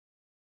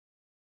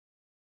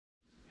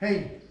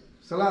Hey,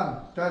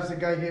 Salam, that's the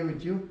guy here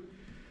with you.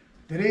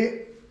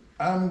 Today,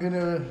 I'm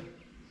gonna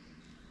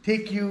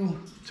take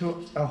you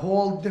to a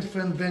whole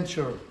different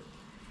venture,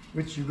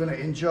 which you're gonna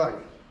enjoy.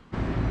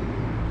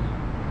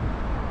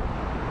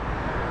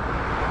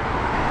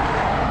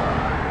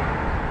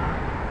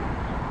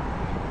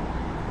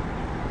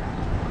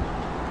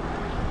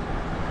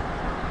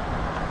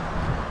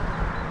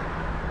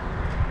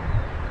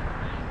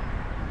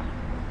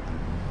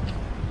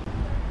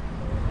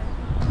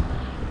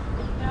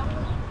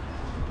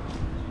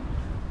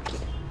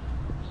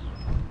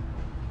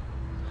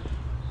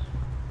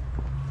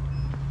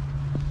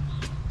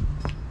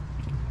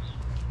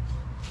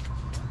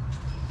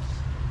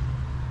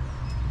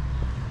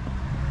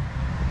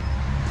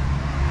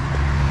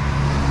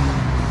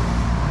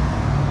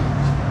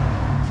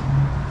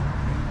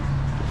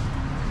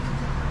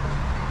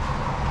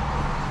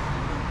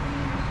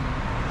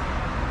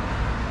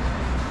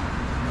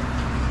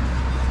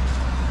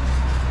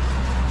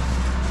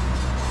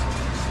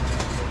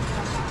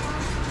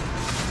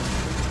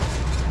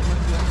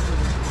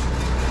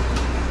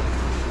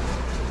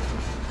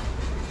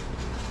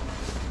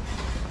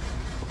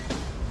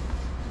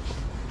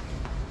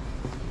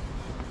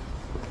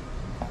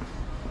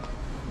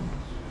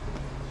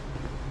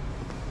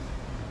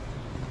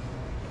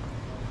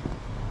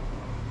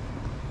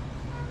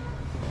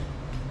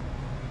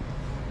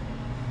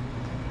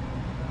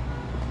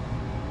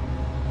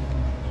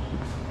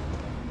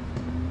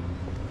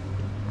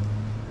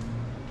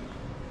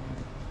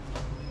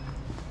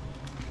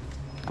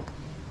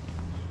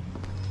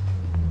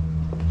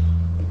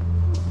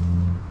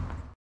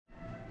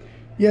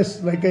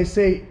 Yes, like I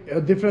say, a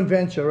different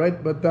venture,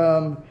 right? But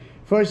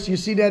first, you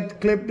see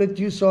that clip that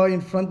you saw in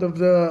front of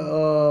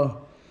the,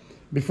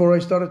 before I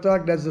started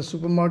talking, that's the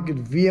supermarket,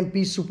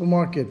 VMP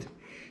Supermarket.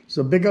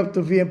 So big up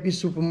to VMP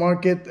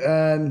Supermarket,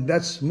 and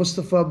that's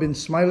Mustafa been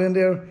smiling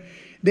there.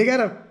 They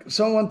got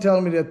someone tell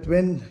me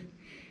that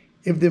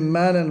if the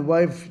man and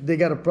wife, they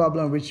got a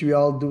problem, which we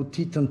all do,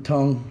 teeth and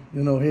tongue,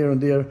 you know, here and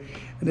there.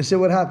 And they say,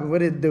 what happened? What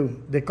did they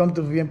do? They come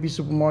to VMP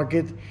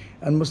Supermarket,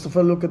 and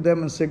Mustafa look at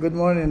them and say, good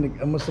morning.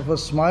 And Mustafa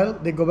smile.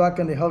 They go back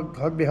and they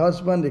hug the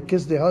husband, they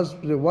kiss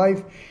the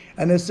wife,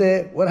 and they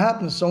say, what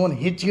happened? Someone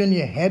hit you in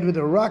your head with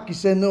a rock? He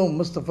said, no,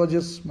 Mustafa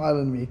just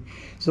smiled at me.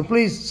 So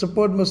please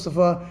support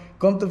Mustafa.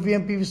 Come to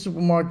VMP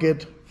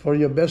Supermarket for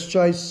your best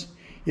choice,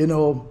 you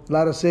know, a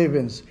lot of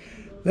savings.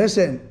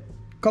 Listen.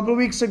 A couple of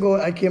weeks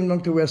ago, I came down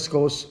to West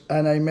Coast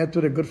and I met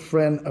with a good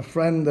friend,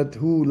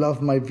 who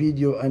loved my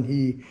video, and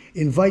he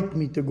invited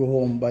me to go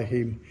home by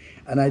him.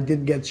 And I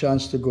did get a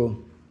chance to go.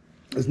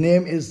 His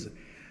name is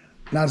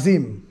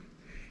Nazim.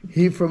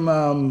 He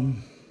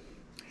from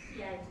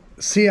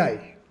CI.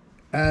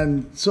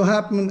 And so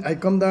happened, I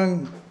come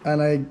down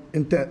and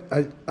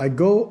I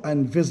go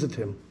and visit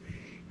him,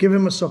 give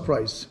him a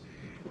surprise.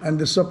 And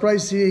the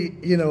surprise, he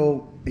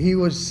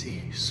was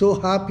so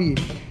happy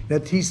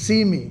that he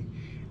see me.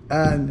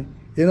 And,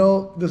 you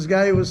know, this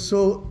guy was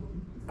so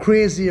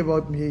crazy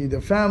about me, the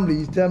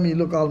family. He tell me,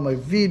 look, all my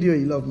video,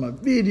 he loved my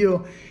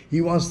video.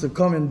 He wants to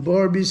come in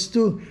Barbies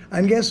too.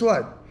 And guess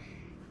what?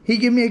 He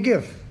gave me a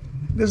gift.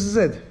 This is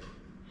it.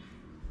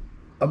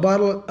 A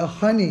bottle of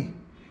honey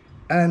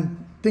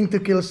and thing to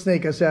kill a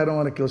snake. I said, I don't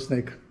want to kill a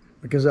snake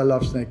because I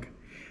love snake.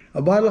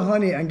 A bottle of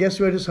honey, and guess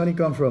where this honey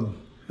come from?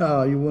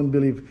 Oh, you wouldn't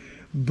believe.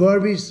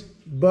 Barbies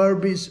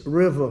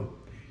River.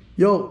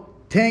 Yo.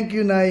 Thank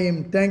you,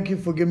 Naeem. Thank you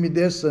for giving me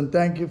this, and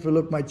thank you for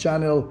my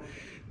channel.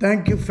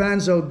 Thank you,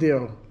 fans out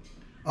there.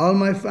 All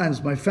my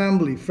fans, my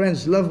family,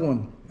 friends, loved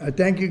one. I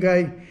thank you,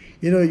 guys.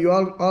 You know, you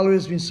all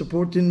always been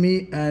supporting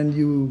me, and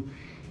you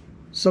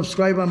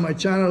subscribe on my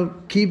channel.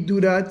 Keep do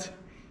that.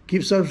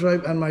 Keep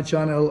subscribe on my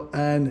channel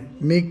and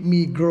make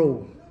me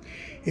grow.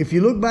 If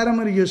you look bottom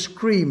of your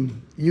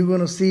screen, you're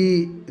gonna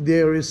see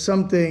there is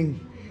something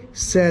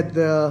said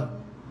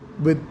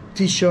with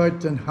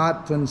t-shirt and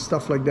hat and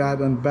stuff like that,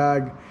 and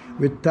bag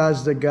with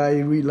Taz the guy,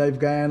 Real Life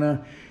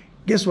Guyana.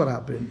 Guess what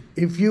happened?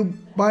 If you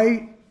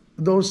buy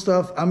those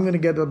stuff, I'm gonna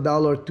get $1,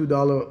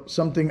 $2,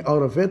 something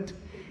out of it,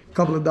 a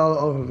couple of dollars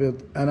out of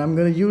it, and I'm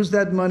gonna use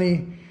that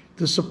money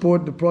to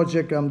support the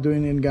project I'm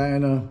doing in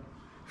Guyana.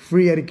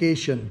 Free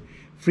education,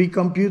 free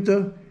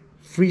computer,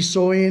 free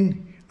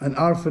sewing, and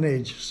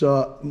orphanage.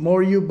 So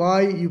more you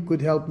buy, you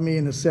could help me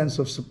in a sense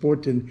of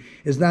supporting.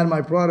 It's not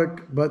my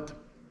product, but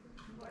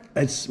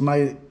it's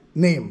my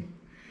name.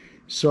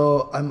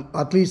 So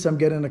at least I'm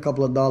getting a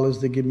couple of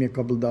dollars. They give me a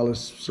couple of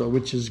dollars, so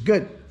which is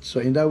good. So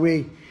in that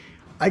way,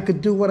 I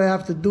could do what I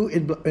have to do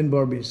in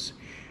Barbies.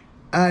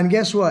 And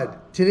guess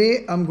what?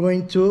 Today I'm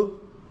going to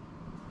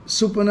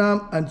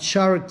Supernaam and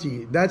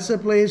Charity. That's a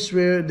place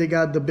where they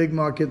got the big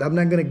market. I'm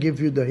not going to give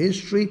you the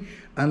history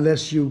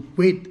unless you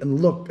wait and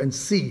look and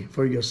see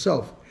for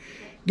yourself.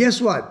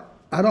 Guess what?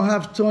 I don't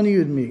have Tony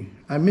with me.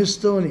 I miss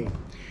Tony.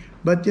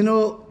 But you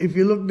know, if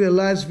you look at the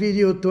last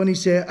video, Tony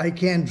said, I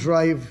can't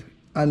drive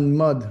on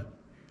mud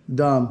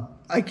dam.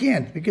 I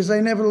can't, because I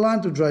never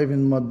learned to drive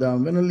in mud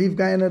dam. When I leave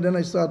Guyana, then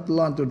I start to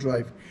learn to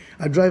drive.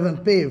 I drive on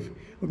pave.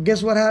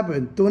 guess what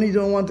happened? Tony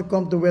don't want to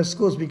come to West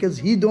Coast because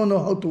he don't know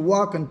how to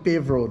walk on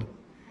paved road.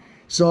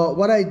 So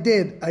what I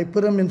did, I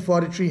put him in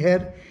 43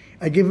 head.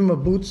 I give him a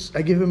boots,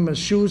 I give him a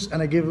shoes,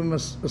 and I give him a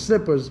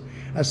slippers.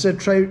 I said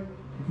try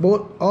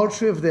all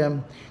three of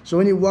them. So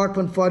when you walk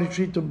from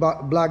 43 to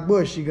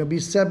Blackbush, you're gonna be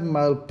 7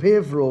 mile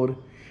paved road.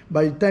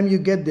 By the time you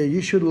get there,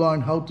 you should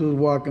learn how to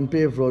walk on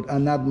paved road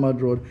and not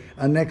mud road.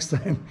 And next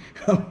time,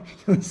 I'll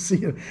see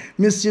you.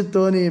 Miss you,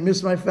 Tony.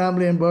 Miss my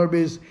family in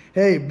Barbados.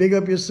 Hey, big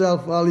up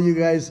yourself, all of you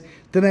guys.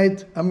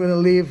 Tonight, I'm going to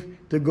leave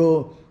to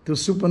go to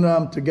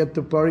Supernaam to get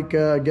to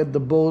Parika, get the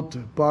boat,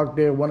 park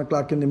there, 1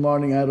 o'clock in the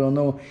morning, I don't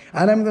know.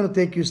 And I'm going to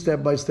take you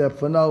step by step.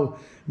 For now,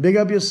 big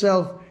up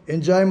yourself.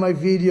 Enjoy my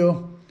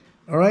video.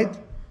 All right?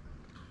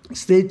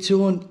 Stay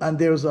tuned. And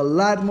there's a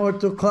lot more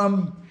to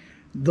come.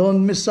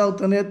 Don't miss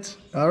out on it.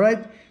 All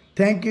right?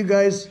 Thank you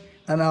guys.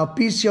 And I'll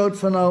peace you out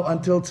for now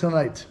until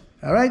tonight.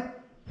 All right?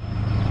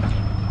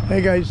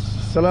 Hey guys.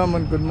 Salam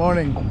and good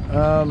morning.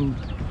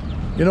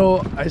 You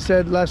know, I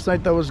said last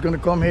night I was going to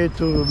come here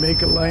to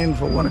make a line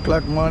for 1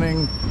 o'clock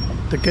morning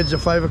to catch a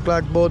 5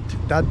 o'clock boat.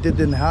 That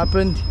didn't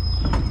happen.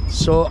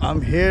 So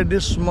I'm here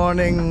this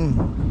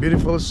morning,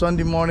 beautiful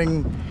Sunday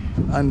morning,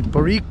 and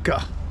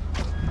Parika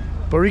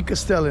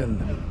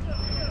Stelling.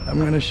 I'm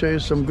going to show you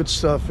some good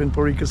stuff in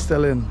Parika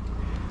Stelling.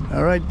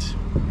 All right,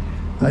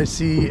 I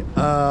see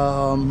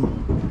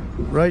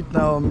right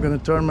now I'm gonna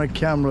turn my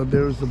camera.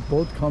 There's a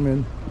boat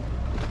coming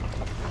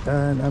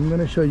and I'm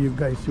gonna show you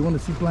guys. You want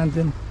to see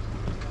plantain?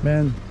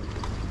 Man,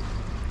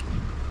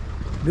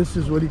 this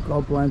is what you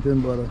call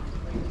plantain, brother.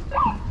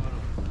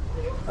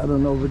 I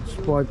don't know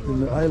which part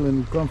in the island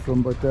you come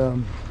from, but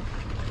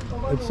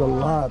it's a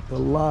lot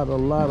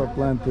of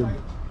plantain.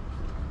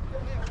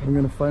 I'm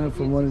gonna find it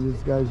from one of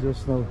these guys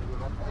just now.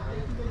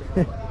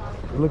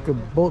 Look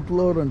at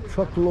boatload and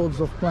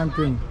truckloads of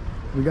plantain.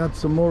 We got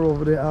some more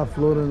over there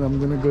offloaded. I'm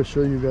gonna go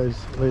show you guys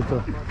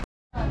later.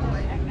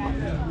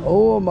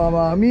 Oh,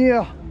 mama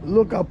mia!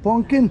 Look at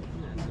pumpkin.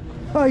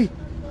 Hi.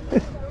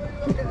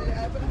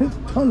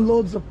 Ton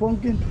loads of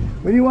pumpkin.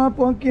 When you want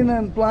pumpkin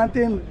and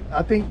plantain,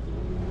 I think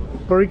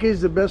Parika is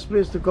the best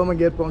place to come and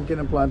get pumpkin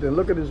and plantain.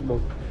 Look at this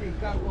boat.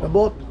 A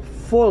boat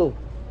full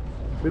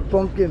with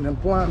pumpkin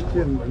and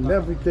plantain and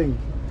everything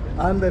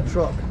on the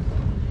truck.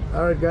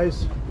 All right,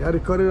 guys, you had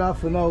to cut it off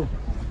for now.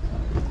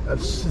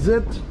 That's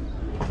it.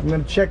 I'm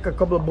gonna check a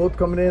couple of boats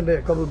coming in there,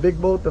 a couple of big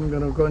boats. I'm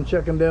gonna go and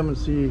check on them and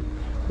see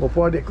what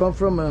part they come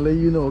from, and I'll let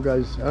you know,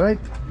 guys. All right,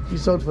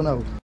 peace out for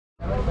now.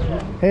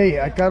 Hey,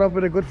 I caught up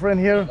with a good friend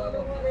here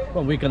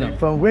from Wickenham.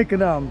 From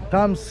Wickenham,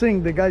 Tom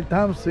Singh, the guy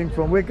Tom Singh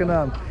from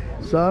Wickenham.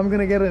 So I'm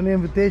gonna get an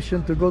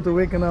invitation to go to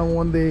Wickenham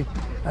one day,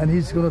 and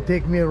he's gonna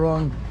take me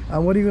around.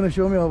 And what are you gonna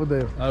show me over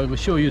there? I will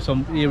show you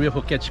some area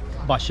for catch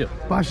basha.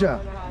 Basha.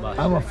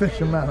 I'm a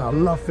fisherman. I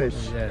love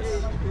fish. Yes.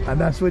 And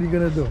that's what you're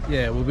gonna do.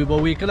 Yeah,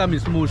 Wickenham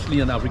is mostly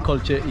an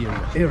agriculture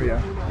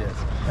area. Yes.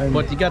 And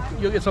but you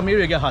get some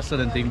area get hassle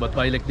and thing, but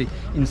by like the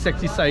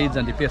insecticides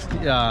and the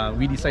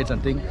weedicides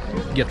and thing,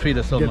 get rid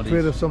of some of these. Get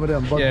rid of some of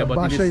them. But yeah, the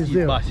basha is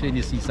there. Basha in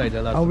the seaside.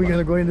 Are we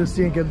gonna go in the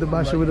sea and get the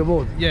basha with the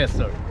boat? Yes,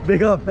 sir.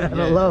 Big up, man.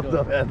 Yeah, I love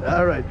that, man.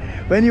 All right.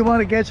 When you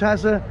want to catch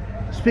hassa,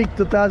 speak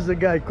to Taz, the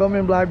guy. Come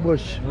in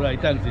Blackbush. Right,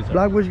 thank you, sir.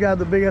 Blackbush got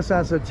the biggest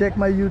hassa. Check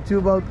my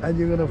YouTube out and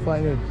you're gonna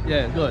find it.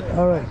 Yeah, good.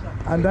 All right.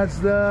 And that's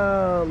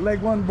the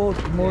leg one boat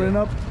mooring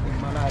up.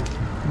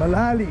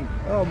 Malali.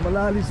 Oh,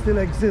 Malali still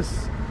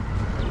exists.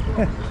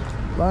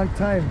 Long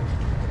time.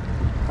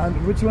 And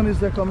which one is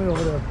there coming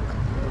over there?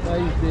 That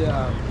is the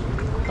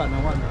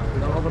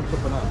one from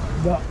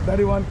Supernaam. That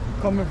one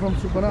coming from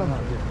Supernaam?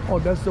 Oh,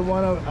 that's the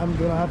one I'm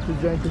gonna have to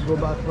join to go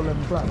back for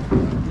 11 o'clock.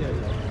 Yeah.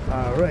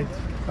 All right.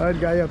 All right,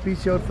 guys,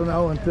 peace out for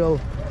now until,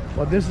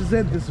 well, this is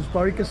it. This is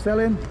Parika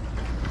Stelling,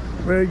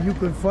 where you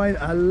can find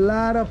a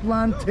lot of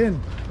plantain.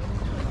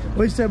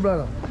 What you say,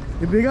 brother?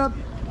 You big up?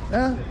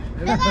 Yeah?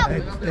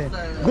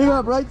 Big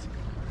up, right?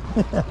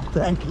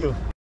 Thank you.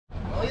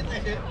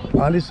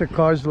 All these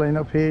cars line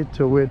up here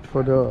to wait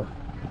for the,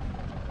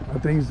 I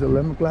think it's the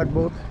 11 o'clock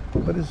boat.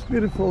 But it's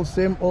beautiful,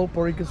 same old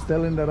Parika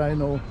Stelling that I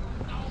know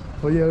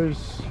for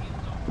years.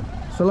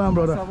 Salam,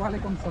 brother.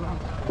 Salam.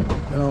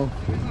 You know,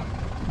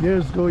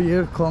 years go,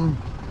 year come,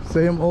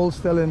 same old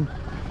Stelling.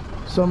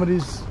 Some of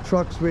these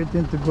trucks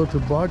waiting to go to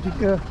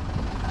Parika,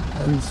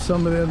 and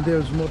some of them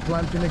there's more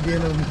planting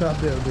again on top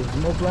there. There's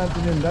more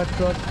planting in that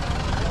truck,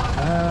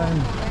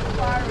 and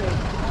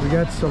we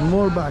got some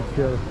more back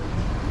here.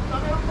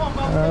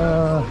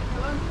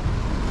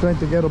 Trying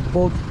to get a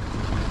boat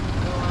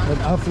that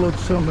offloads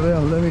some of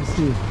them. Let me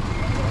see.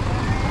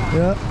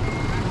 Yeah.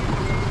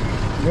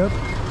 Yep.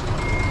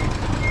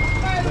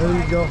 There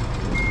you go.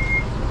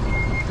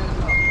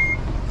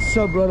 What's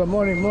up, brother?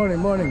 Morning, morning,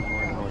 morning.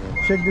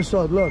 Check this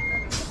out. Look.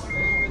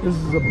 This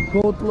is a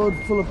boatload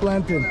full of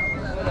plantain.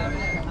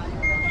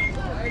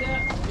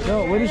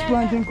 Yo, where does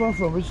plantain come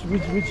from?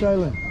 Which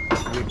island?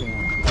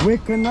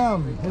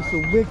 Wickenham. It's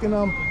a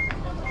Wickenham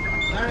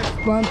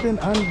plantain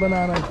and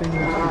banana, I think.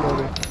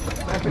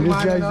 And these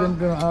guys then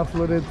gonna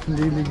offload it, and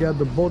they got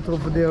the boat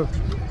over there.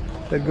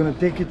 They're gonna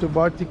take it to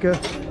Parika,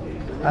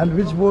 And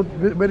which boat,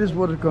 where is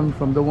water coming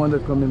from? The one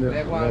that come in there?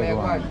 Leg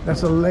one.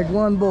 That's a leg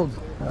one boat.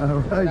 All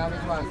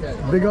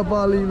right. Big up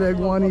all the leg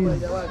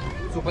one's.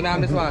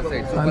 Supernaam this one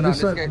side. And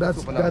this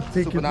one, that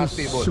take you to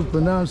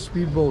Supernaam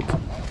speedboat.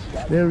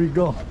 There we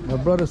go. My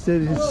brother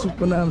said it's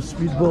Supernaam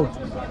speedboat.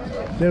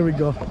 There we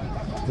go.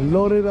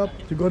 Load it up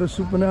to go to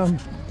Supernaam.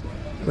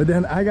 But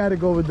then I gotta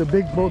go with the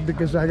big boat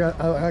because I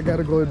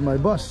gotta go with my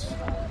bus.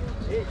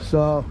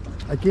 So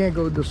I can't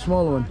go with the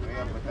small one.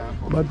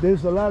 But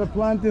there's a lot of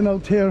planting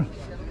out here.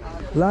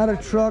 A lot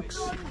of trucks.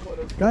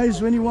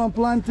 Guys, when you want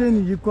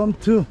planting, you come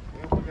to,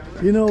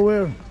 you know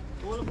where?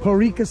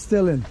 Parika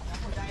Stelling.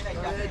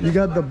 You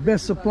got the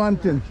best of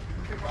planting.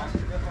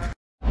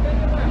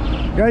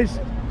 Guys,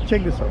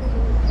 check this out.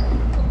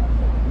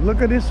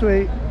 Look at this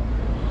way.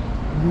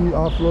 You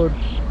offload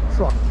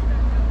truck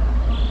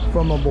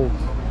from a boat.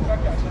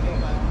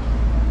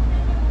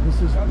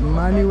 This is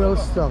manual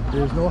stuff.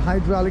 There's no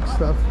hydraulic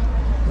stuff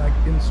like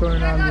in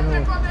Suriname. You know,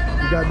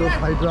 you got those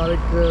hydraulic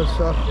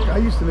stuff. I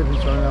used to live in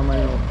Suriname. I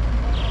know.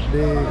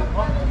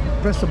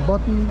 They press a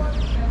button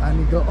and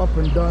you go up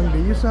and down.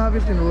 They used to have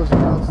it in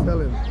Roosevelt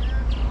Stelling,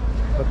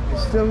 but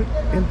it's still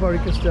in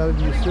Parika Stelling.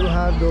 You still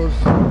have those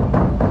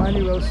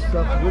manual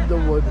stuff with the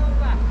wood,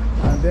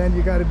 and then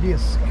you got to be a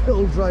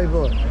skilled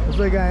driver. That's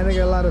why Guyana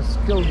got a lot of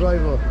skilled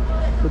driver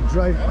to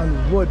drive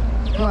on wood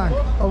plank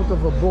out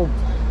of a boat.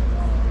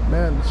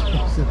 Man,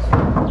 Jesus.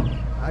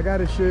 I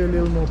gotta show you a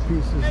little more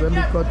pieces. Let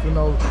me cut you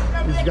now.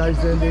 These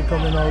guys then they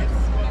coming out.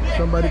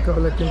 Somebody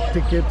collecting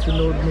tickets, you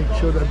know, make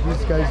sure that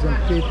these guys then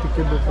pay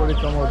ticket before they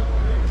come out.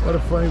 What a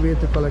funny way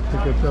to collect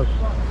tickets. Look,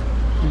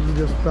 people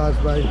just pass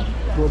by,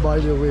 go by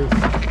their way.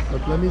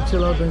 But let me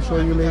chill out and show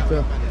you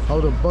later how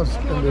the bus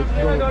and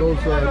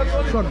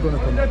those truck gonna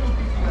come out.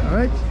 All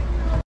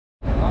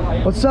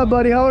right. What's up,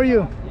 buddy? How are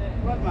you?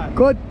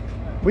 Good.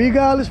 Where you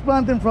got all this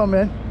planting from,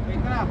 man?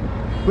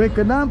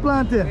 Wakenham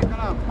planting.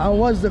 And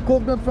what's the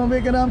coconut from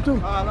Wakenham too?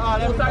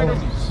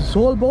 This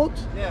whole boat?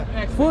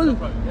 Yeah. Full?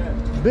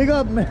 Big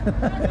up, man.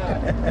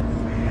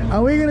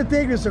 And we're gonna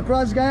take this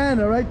across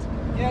Guyana, right?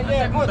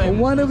 Yeah, good.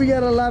 No wonder we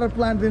get a lot of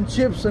planting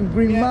chips and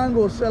green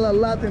mango sell a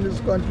lot in this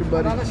country,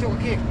 buddy. A lot of sugar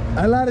cake.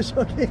 A lot of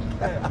sugar cake.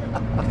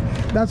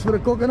 That's for the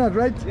coconut,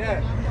 right?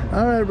 Yeah.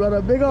 All right,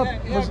 brother. Big up.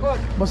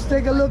 Must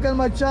take a look at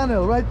my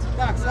channel, right?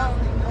 Thanks.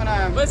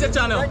 Where's your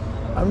channel?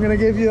 I'm gonna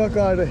give you a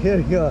card. Here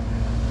you go.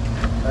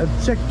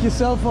 Check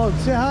yourself out.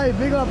 Say hi.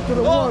 Big up to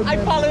the world. I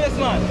follow this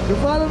man. You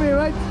follow me,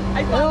 right?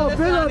 I follow this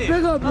man.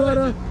 Big up,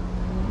 brother.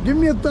 Give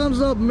me a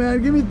thumbs up,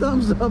 man. Give me a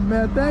thumbs up,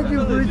 man. Thank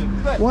you for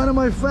one of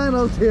my fans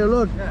out here.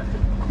 Look,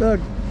 look.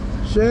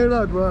 Share it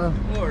out, brother.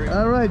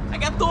 All right. I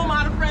got 2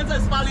 of friends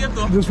that follow you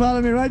too. Just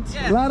follow me, right?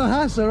 Yeah. A lot of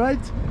hassle, right?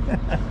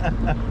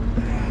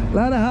 A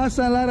lot of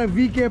hassle, a lot of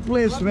VK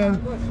place,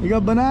 man. You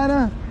got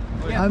banana,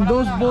 and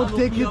those both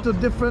take you to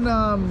different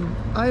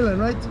island,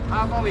 right?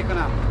 I'm from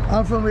Wakenham.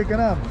 I'm from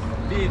Wakenham.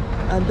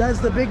 And that's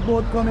the big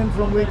boat coming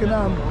from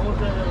Wakenham.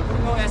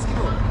 No,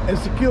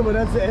 Essequibo,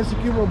 that's the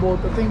Essequibo boat.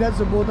 I think that's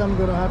the boat I'm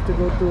gonna have to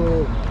go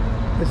to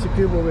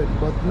Essequibo with.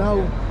 But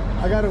now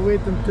I gotta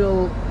wait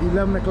until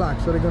 11 o'clock.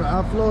 So they're gonna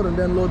offload and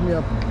then load me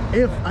up.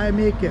 If I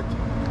make it.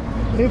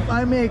 If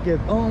I make it.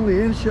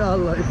 Only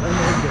inshallah if I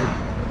make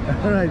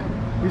it. Alright,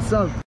 peace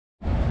out.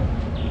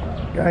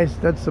 Guys,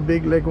 that's a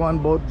big leg one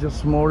boat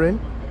just mooring.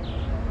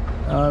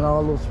 And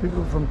all those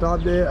people from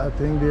top there, I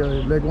think they're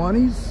leg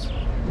one's.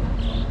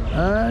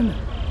 And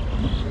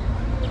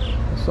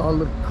that's all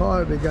the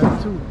car they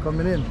got too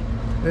coming in.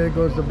 There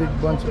goes the big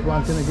bunch of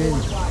planting again.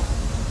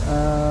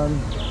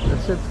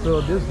 That's it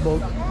for this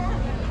boat.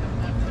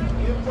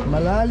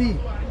 Malali.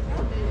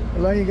 A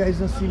lot of you guys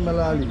don't see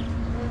Malali.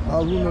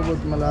 All who know about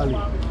Malali.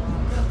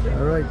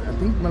 Alright, I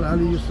think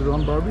Malali used to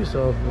run Barbie,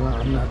 so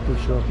I'm not too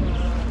sure.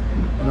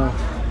 No.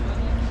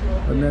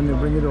 And then they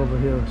bring it over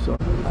here. So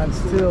and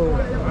still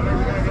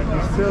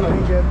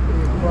didn't get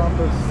the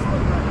proper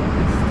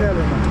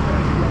stelling.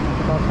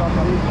 All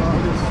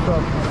this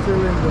stuff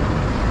still in the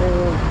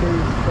whole day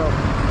stuff.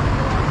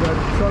 That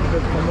truck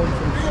that comes out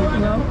from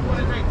Supernaam,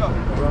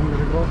 where I'm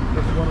gonna go.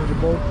 That's one of the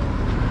boats.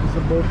 It's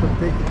a boat that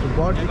takes you to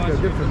Parika,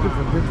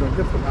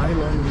 different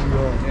islands.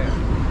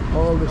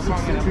 All the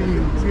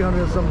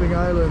 300 something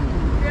island.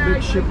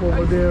 Big ship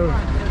over there,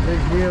 big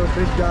here,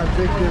 big that,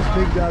 big this,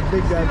 big that,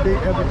 big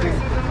everything.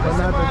 But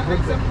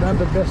not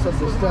the best of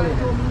the stelling.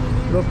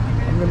 Look,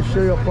 I'm gonna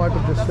show you a part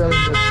of the stelling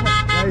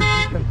that guys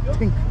you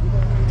can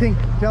think.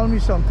 Tell me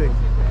something.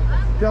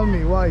 Tell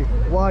me why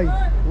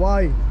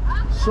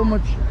so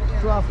much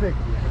traffic.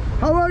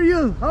 How are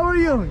you?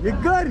 You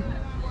good?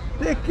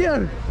 Take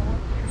care.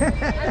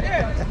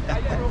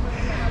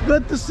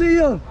 Good to see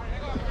you.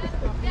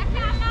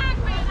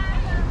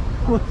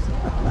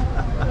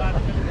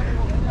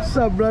 What's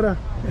up, brother?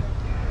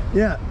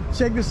 Yeah,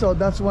 check this out.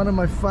 That's one of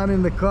my fans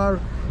in the car.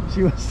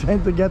 She was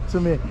trying to get to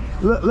me.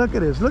 Look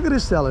at this. Look at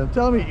this stelling.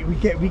 Tell me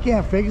we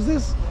can't fix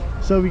this,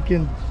 so we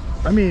can.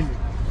 I mean,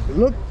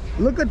 look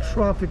at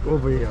traffic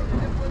over here,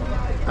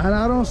 and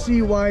I don't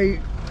see why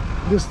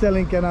this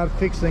stelling cannot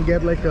fix and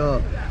get like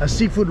a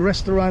seafood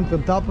restaurant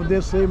on top of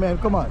this. Hey man,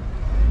 come on.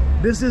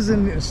 this is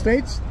in the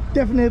States,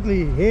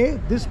 definitely here,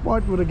 this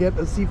part would get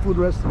a seafood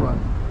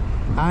restaurant.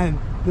 And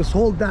this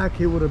whole deck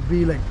here would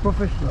be like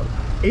professional,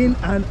 in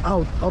and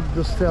out of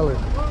the stellar.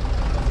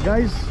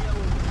 Guys,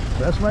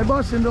 that's my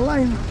boss in the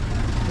line,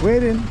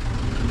 waiting.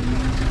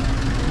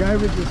 Guy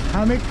with his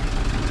hammock,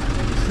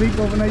 sleep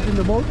overnight in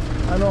the boat.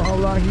 I know how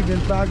long he's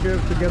been parked there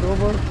to get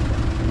over,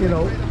 you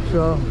know,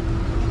 so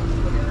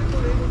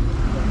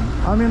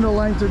I'm in the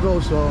line to go,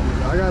 so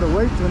I gotta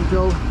wait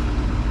until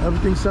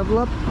everything settle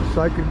up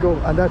so I could go.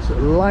 And that's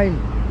lime.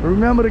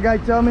 Remember the guy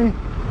tell me,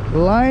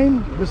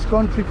 lime, this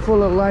country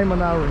full of lime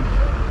and orange.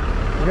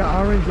 We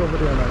got orange over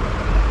there now.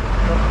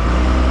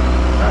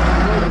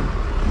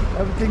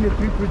 Everything that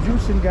we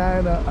produce in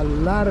Guyana, a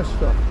lot of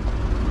stuff,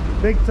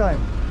 big time.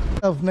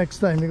 Next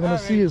time we're gonna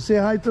see you. Say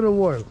hi to the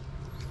world.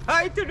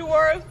 Hi to the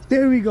world.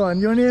 There we go. And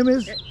your name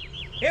is?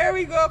 Here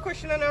we go,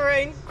 Krishna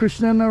Narain.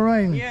 Krishna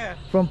Narain. Yeah.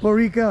 From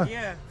Parika.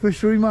 Yeah.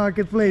 Fishery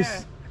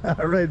Marketplace. Yeah.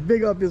 All right.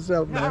 Big up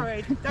yourself, man. All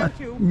right. Thank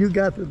you. You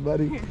got it,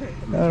 buddy.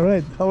 All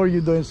right. How are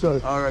you doing, sir?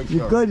 All right, You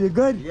sir. good? You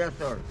good? Yes,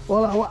 sir.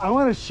 Well, I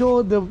want to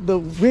show the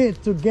way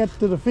to get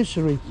to the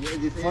fishery.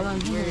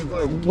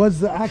 What's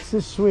the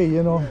access way,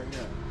 you know?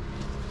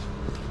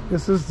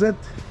 This is it.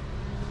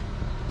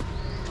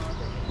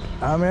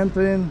 I'm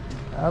entering.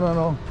 I don't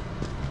know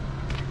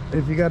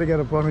if you got to get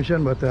a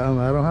permission, but I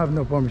don't have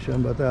no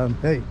permission. But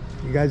hey,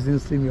 you guys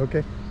didn't see me,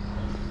 okay?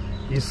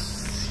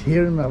 He's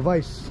hearing my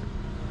voice.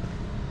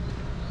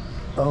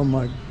 Oh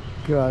my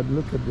God,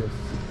 look at this.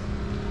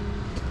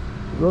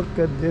 Look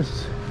at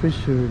this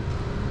fishery.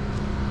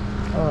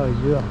 Oh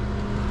yeah.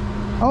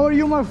 How are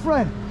you, my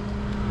friend?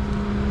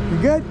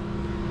 You good?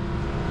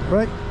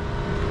 Right?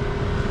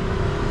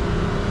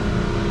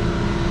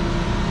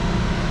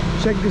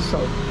 Check this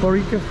out.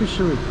 Parika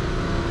Fishery.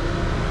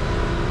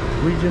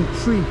 Region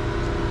 3.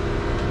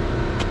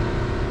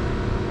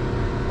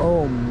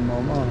 Oh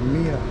mamma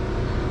mia.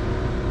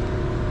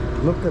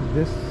 Look at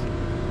this.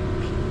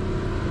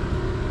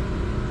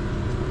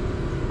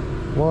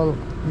 Well,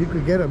 you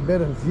could get a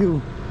better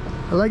view.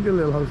 I like the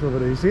little house over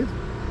there, you see it?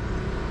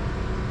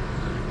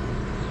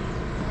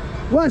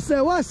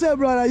 What's up,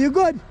 brother? You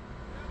good?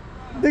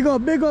 Big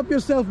up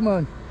yourself,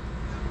 man.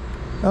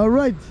 All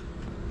right.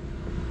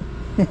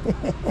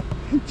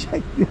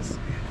 Check this.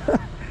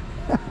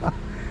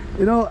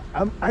 You know,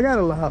 I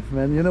gotta laugh,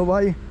 man. You know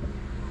why?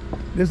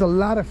 There's a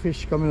lot of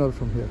fish coming out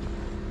from here.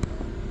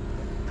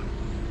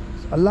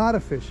 A lot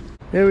of fish.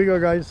 Here we go,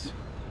 guys.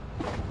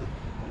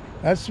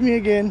 That's me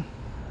again.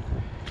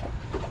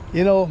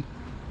 You know,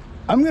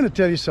 I'm gonna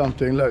tell you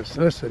something.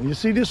 Listen, you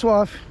see this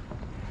wharf?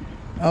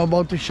 I'm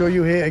about to show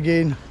you here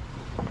again.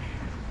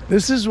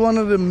 This is one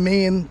of the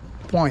main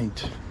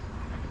point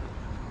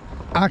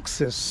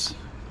access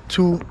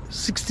to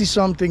 60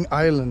 something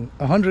island,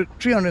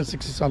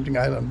 360 something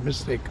island,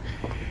 mistake,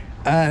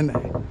 and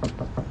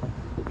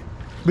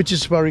which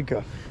is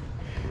Parika.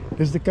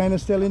 This is the kind of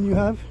stelling you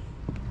have.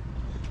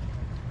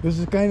 This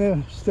is the kind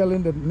of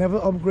stelling that never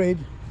upgrade.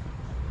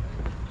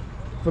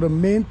 For the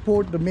main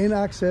port, the main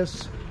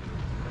access,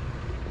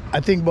 I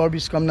think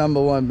Barbies come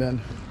number one,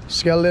 man.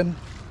 Skeleton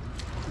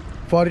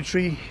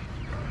 43,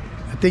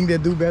 I think they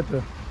do better.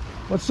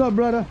 What's up,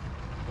 brother?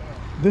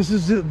 This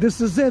is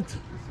it.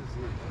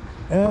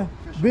 Yeah,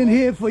 been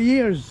here for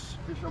years.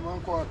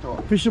 Fisherman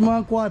Quarter.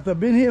 Fisherman Quarter,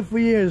 been here for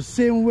years,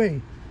 same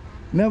way.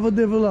 Never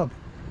developed.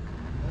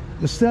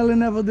 The stelling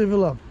never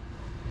developed.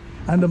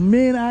 And the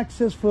main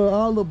access for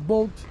all the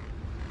boat,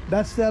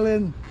 that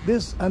stelling,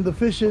 this and the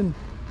fishing.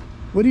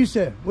 What do you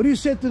say? What do you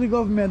say to the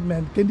government,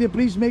 man? Can they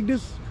please make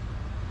this?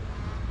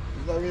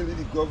 It's not really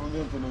the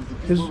government, you know, it's the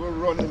people who are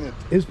running it.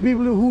 It's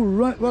people who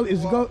run, well,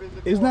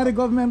 it's not a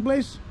government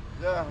place?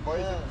 Yeah, but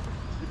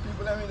the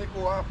people that in the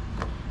co-op.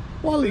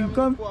 Well,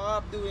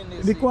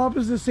 the co-op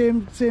is the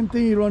same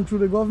thing, you run through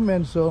the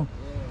government, so. Yeah.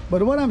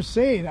 But what I'm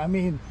saying, I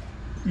mean,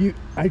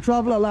 I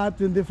travel a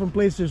lot in different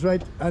places,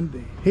 right?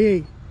 And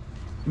hey,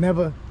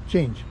 never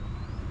change.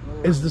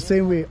 It's the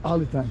same way all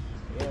the time.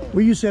 Yeah.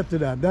 What you said to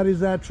that? Is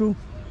that true?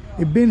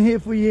 You've been here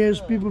for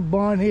years, people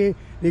born here,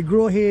 they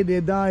grow here,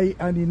 they die,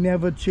 and it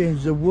never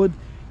changed. The wood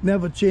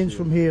never changed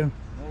from here.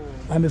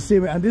 And the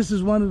same way. And this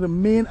is one of the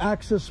main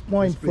access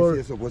points for.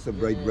 This place is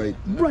bright.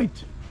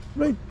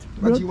 Right.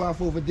 But you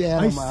off over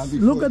there, man.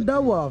 Look at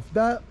that wharf.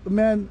 That,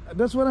 man,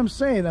 that's what I'm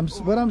saying.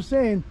 What I'm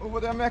saying. Over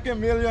there making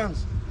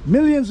millions.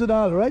 Millions of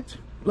dollars, right?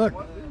 Look,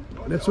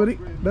 that's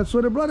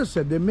what the brother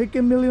said. They're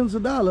making millions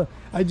of dollars.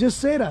 I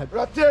just say that.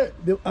 Right there.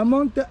 The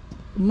amount of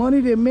money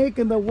they make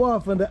in the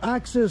wharf and the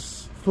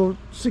access for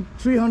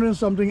 300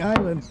 something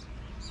islands,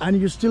 and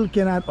you still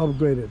cannot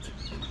upgrade it.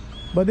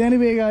 But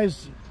anyway,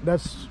 guys,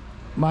 that's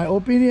my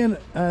opinion.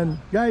 And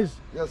guys,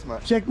 yes, man,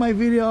 check my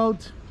video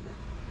out.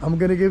 I'm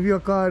gonna give you a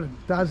card.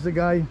 That's the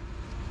guy.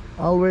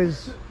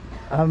 Always,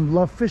 I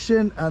love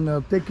fishing, and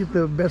I'll take you to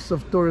the best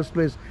of tourist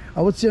place.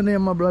 What's your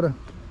name, my brother?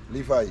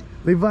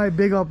 Levi,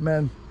 big up,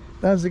 man.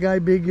 That's the guy,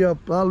 big you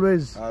up.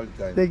 Always. All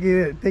the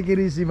time. Take it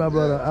easy, my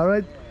brother. Yeah. All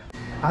right.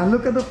 And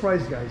look at the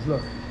price, guys.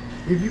 Look,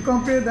 if you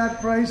compare that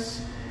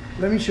price,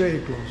 let me show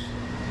you close.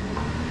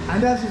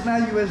 And that is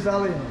not US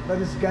dollar, you know.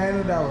 That is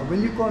Guyana dollar.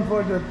 When you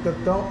convert the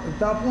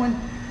top one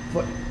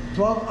for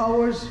 12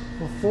 hours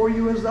for 4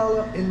 US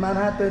dollar in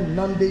Manhattan,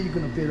 none day you're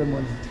gonna pay the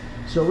money.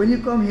 So when you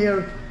come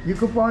here, you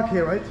could park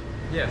here, right?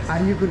 Yes.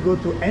 And you could go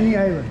to any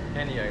island.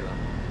 Any island.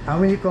 And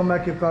when you come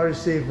back, your car is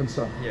safe and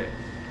so. Yeah.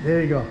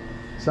 There you go.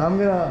 So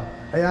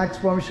I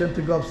asked permission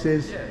to go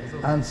upstairs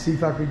and see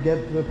if I could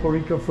get the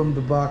Parika from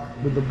the back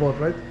with the boat,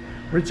 right?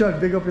 Richard,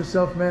 big up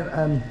yourself, man,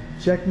 and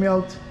check me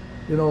out.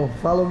 You know,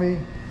 follow me.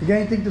 You got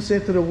anything to say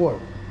to the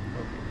world?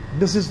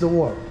 This is the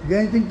world. You got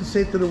anything to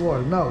say to the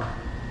world? No.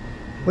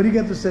 What do you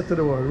got to say to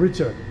the world,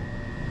 Richard?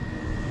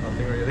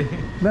 Nothing really.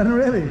 Nothing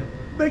really.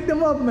 Pick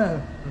them up,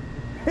 man.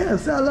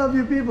 Yes, I love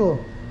you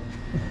people.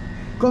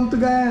 Come to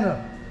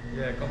Guyana.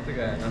 Yeah, come to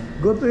Guyana.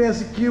 Go to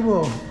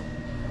Essequibo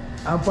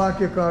and park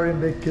your car in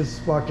Becky's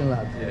parking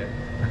lot.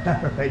 Yeah.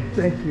 All right,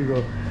 thank you,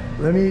 bro.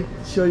 Let me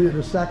show you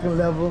the second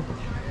level.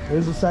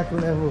 There's the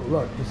second level.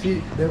 Look, you see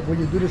that when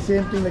you do the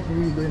same thing like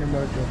we do in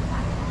America,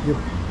 you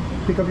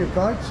pick up your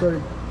card, so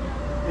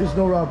there's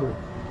no robbery.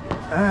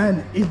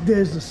 And if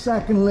there's the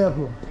second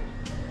level,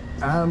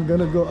 I'm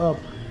gonna go up.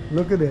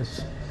 Look at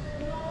this.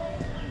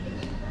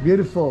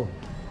 Beautiful.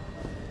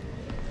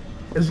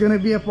 It's gonna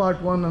be a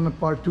part 1 and a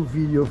part 2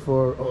 video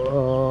for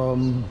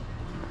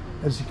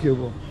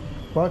Essequibo.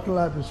 Parking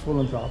lot is full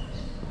on top,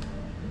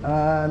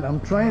 and I'm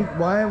trying.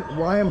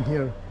 Why I'm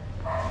here?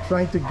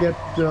 Trying to get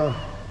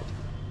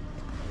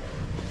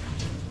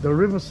the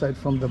riverside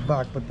from the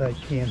back, but I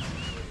can't.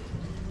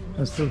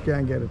 I still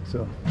can't get it.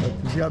 So, but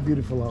you see how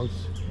beautiful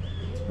house.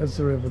 That's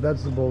the river.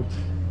 That's the boat.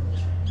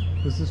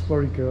 This is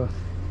Parika.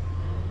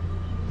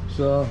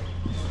 So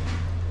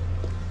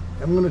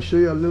I'm gonna show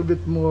you a little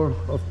bit more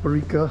of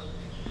Parika.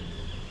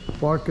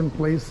 Parking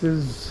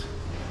places.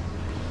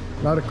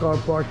 A lot of car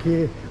park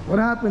here. What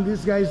happened?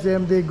 These guys,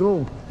 they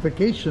go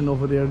vacation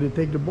over there. They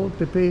take the boat.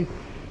 They pay,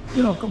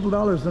 you know, a couple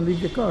dollars and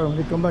leave the car. When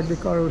they come back, the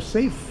car was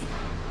safe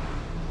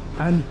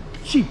and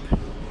cheap.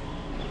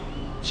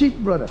 Cheap,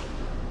 brother.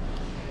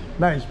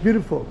 Nice,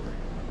 beautiful.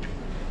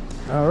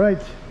 All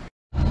right.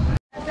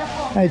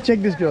 Hey, check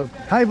this girl.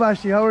 Hi,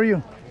 Vashti. How are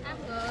you?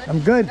 I'm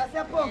good.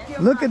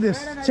 Look at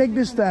this. Check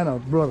this stand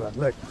out, brother.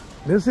 Look.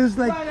 This is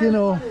like, you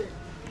know,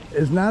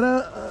 it's not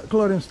a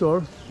clothing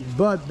store,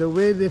 but the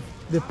way they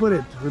put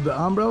it with the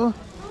umbrella,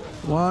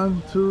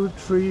 1, 2,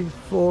 3,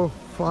 4,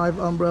 5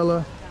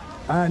 umbrella,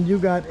 and you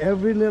got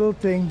every little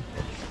thing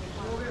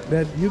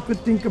that you could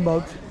think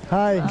about.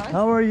 Hi,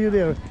 how are you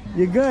there?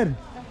 You good?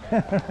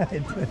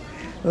 Right.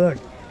 Look,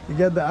 you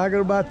got the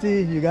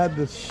agarbati, you got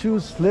the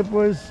shoes,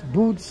 slippers,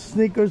 boots,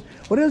 sneakers.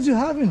 What else you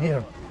have in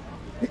here?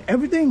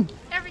 Everything?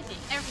 Everything.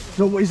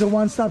 So it's a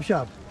one-stop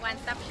shop?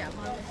 One-stop shop.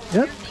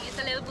 Yep. Everything. It's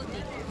a little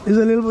boutique. It's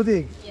a little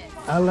boutique? Yes.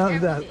 I love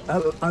that.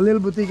 A little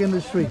boutique in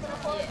the street. Yes.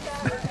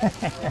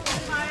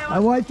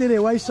 And why today?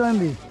 Why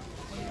Sunday?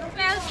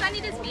 Well, Sunday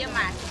this be a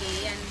market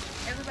day and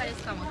everybody's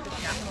coming to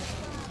shop.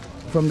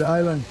 From the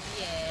island?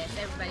 Yes,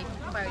 everybody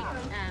from Parika,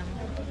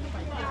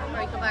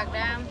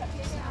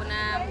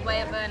 Supernaam,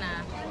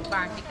 Guyana,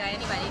 Parika,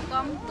 anybody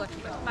come, go to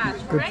pass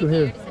Good right to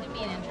hear. here. This is the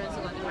main entrance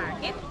to go to the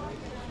market. You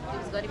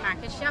just go to the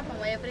market shop and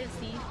whatever they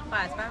see,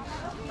 pass back,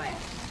 buy it.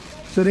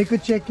 So they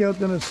could check you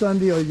out on a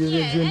Sunday or you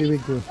during the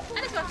week too?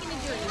 And it's working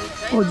during the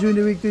week, right? Oh, during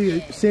the week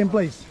too? Same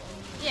place?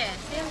 Yeah,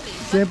 same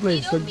place. Same But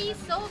place. we don't be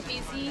so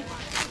busy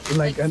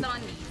Like like an-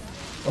 Sundays.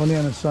 Only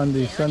on a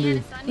Sunday. Yeah, only on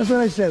a Sunday. That's what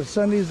I said.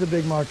 Sunday is the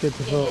big market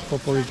for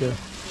Parika. Yeah.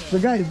 So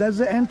guys, that's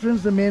the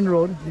entrance, the main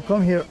road. You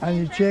come here and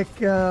you check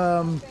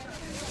your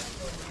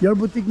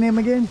boutique name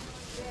again?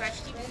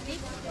 Vashti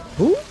Boutique.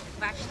 Who?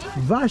 Vashti.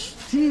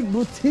 Vashti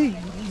Boutique.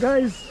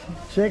 Guys,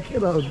 check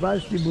it out.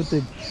 Vashti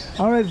Boutique.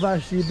 All right,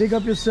 Vashti, big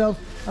up yourself.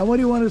 And what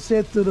do you want to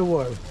say to the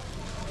world?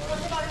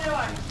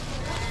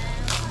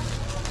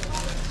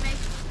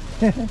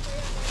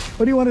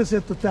 What do you want to say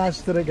to Tash,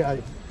 to the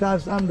guy?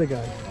 Tash, I'm the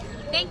guy.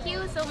 Thank you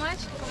so much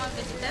for coming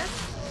visit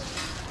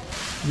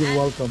us. You're And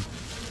welcome.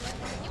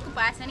 You can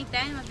pass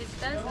anytime and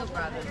visit us, no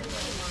problem.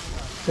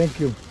 Thank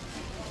you.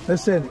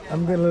 Listen,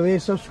 I'm gonna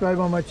subscribe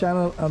on my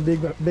channel and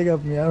big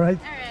up me, all right?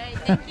 Alright,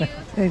 thank you.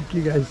 Thank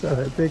you guys. All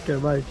right, take care.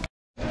 Bye.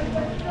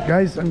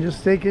 Guys, I'm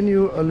just taking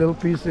you a little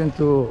piece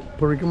into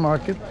Parika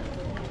Market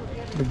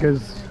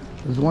because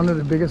it's one of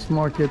the biggest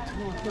market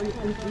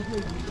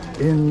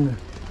in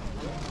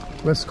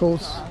West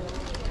Coast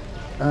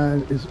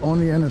and it's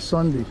only on a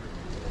Sunday.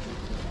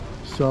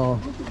 So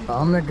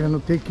I'm not gonna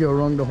take you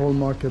around the whole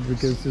market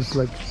because it's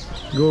like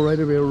go right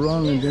away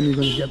around and then you're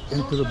gonna get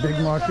into the big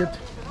market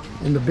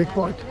in the big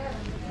part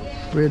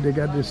where they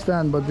got the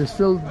stand, but they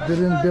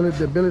didn't build it.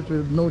 They built it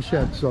with no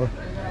shed, so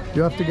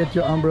you have to get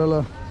your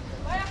umbrella.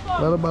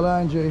 Little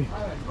balanje,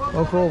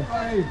 okay.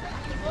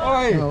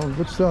 You know,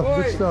 good stuff,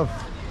 good stuff.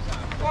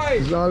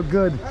 It's all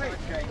good.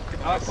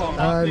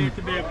 And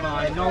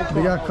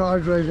they got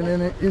cars driving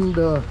in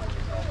the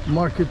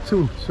market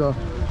too. So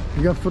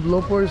you got foot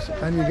lopers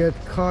and you get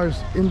cars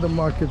in the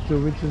market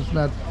too, which is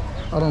not,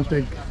 I don't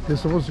think, they're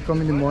supposed to come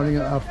in the morning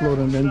and offload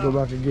and then go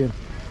back again.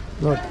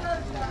 Look,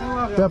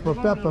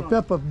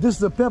 Pepper. This is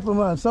the Pepper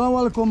man.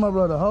 Assalamu alaikum, my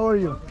brother. How are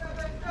you?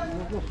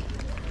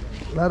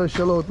 A lot of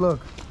shallot, look.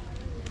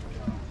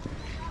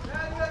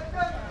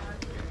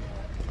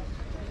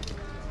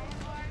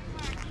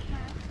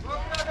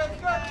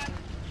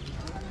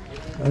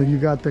 You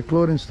got the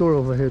clothing store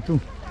over here too.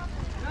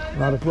 A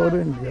lot of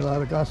clothing, a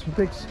lot of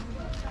cosmetics.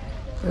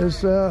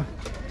 There's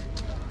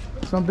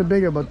something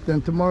bigger, but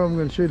then tomorrow I'm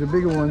going to show you the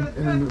bigger one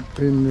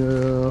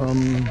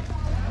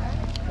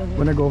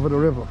when I go over the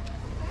river.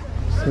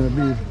 It's going to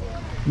be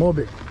more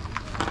big.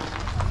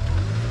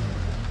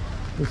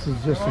 This is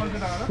just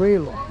a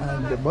trailer,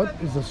 but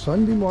it's a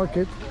Sunday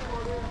market,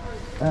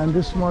 and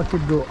this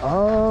market go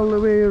all the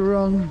way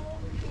around.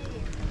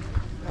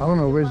 I don't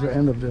know where's the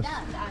end of this.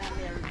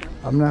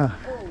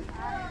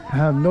 I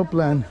have no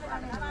plan.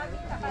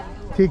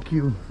 Take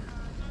you.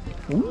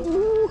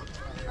 Ooh.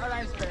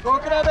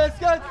 Look at that.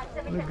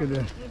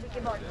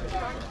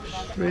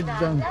 Straight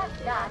down.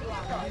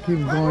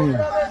 Keep going.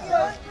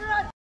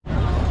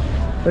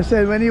 I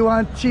said when you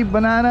want cheap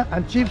banana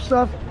and cheap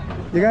stuff,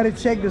 you gotta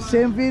check the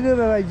same video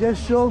that I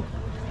just showed.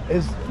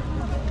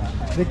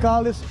 They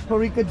call this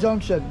Parika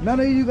Junction. None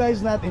of you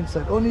guys not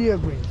inside, only your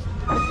greens.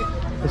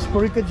 It's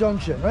Parika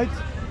Junction, right?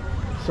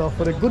 So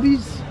for the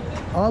goodies,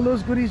 all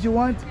those goodies you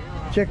want,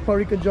 check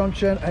Parika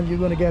Junction and you're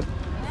gonna get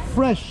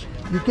fresh.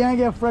 You can't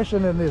get fresher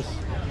than this.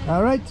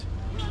 All right?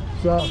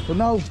 So for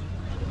now,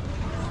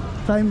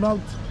 time out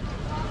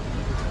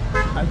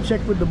and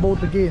check with the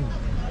boat again.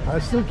 I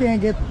still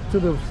can't get to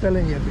the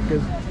selling yet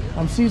because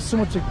I'm seeing so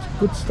much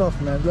good stuff,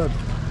 man. Look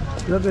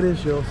at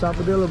this, yo.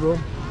 Sapodilla, bro.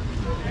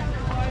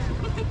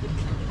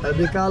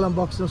 They call them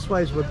Buxton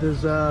spice, but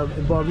there's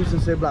in Barbados they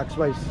say black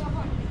spice.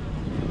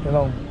 You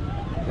know.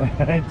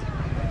 Alright.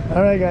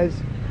 Alright, guys.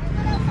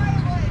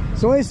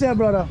 So what you say,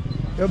 brother?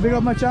 You big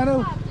up my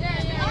channel?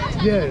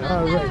 Yeah,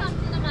 alright.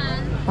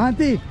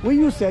 Auntie, what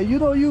you say? You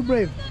know you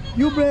brave.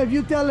 You brave,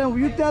 you tell them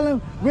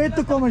where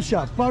to come and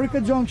shop.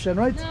 Parika Junction,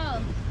 right?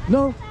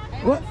 No.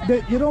 What?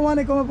 You don't want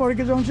to come to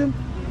Parika Junction?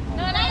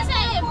 No, they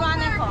say you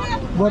want to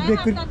come. But they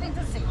I could. have nothing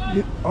to say.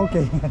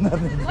 Okay,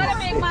 nothing to What a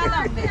big man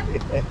out there.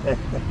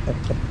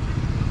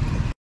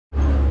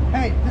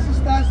 Hey, this is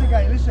Tasha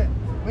guy. Listen,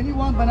 when you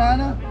want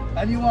banana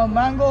and you want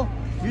mango,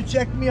 you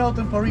check me out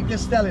on Parika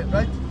Stallion,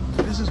 right?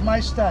 This is my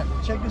stand.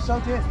 Check this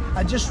out here.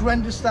 I just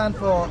rent the stand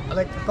for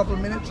like a couple of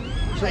minutes.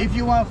 So if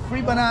you want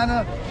free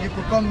banana, you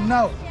could come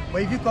now.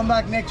 But if you come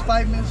back next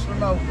 5 minutes from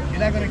now, you're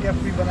not gonna get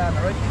free banana,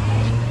 right?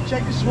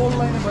 Check this whole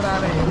line of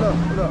banana here.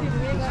 Look.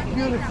 It's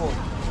beautiful.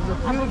 It's a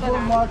beautiful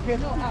market,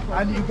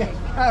 and you get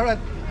carrot,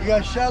 you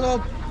got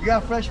shallot, you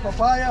got fresh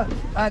papaya,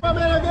 and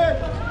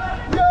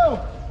yo!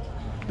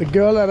 The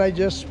girl that I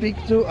just speak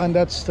to on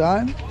that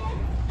stand,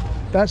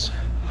 that's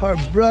her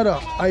brother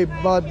I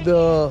bought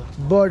the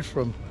bird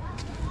from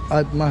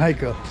at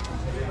Mahika,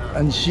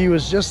 and she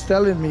was just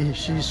telling me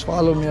she's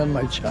followed me on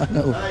my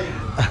channel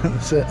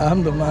and said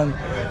I'm the man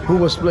who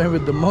was playing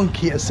with the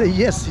monkey. I said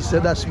yes. He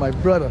said that's my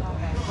brother.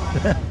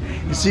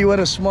 You see what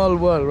a small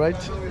world, right?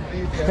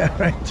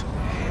 Right.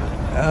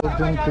 I'm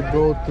going to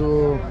go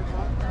to,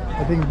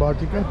 I think,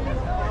 Parika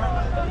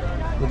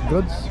with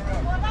goods.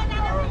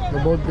 The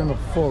boat gonna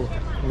fall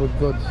with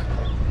goods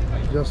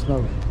just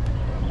now,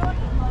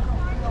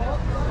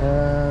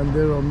 and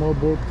there are more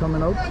boats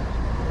coming out.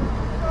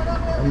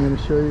 I'm going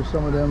to show you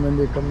some of them when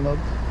they're coming out.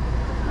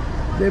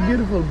 They're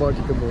beautiful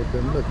Parika boats,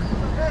 and look,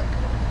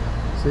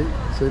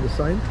 see the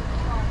sign,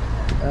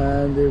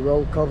 and they're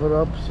well covered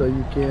up so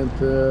you can't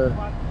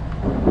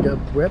get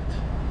wet,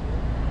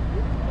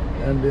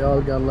 and they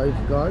all got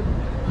lifeguard.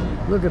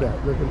 Look at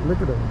that,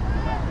 look at them.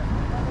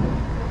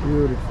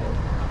 Beautiful,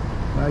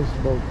 nice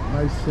boat,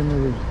 nice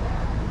scenery,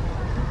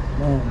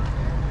 man.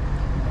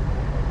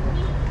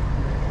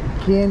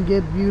 You can't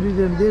get beauty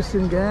than this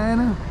in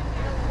Guyana.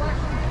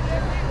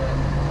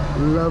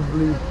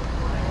 Lovely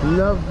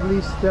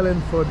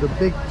stelling for the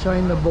big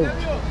China boat.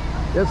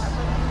 Yes,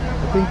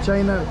 I think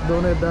China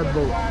donated that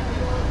boat,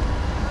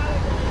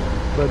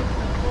 but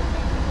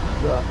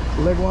the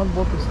leg one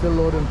boat is still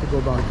loading to go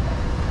back,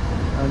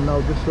 and now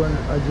this one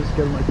I just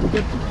get my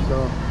ticket,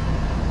 so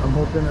I'm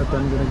hoping that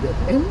I'm gonna get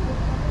in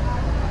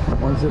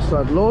once they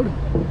start load.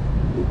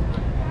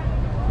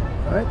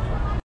 All right,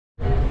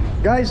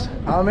 guys,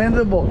 I'm in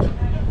the boat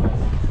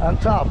on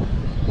top.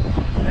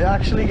 I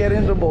actually get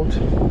in the boat.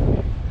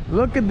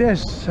 Look at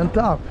this on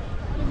top.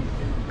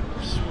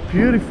 It's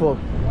beautiful.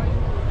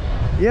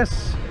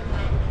 Yes,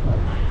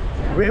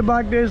 way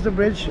back there's the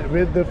bridge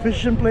with the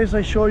fishing place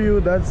I show you.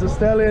 That's the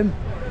Stallion.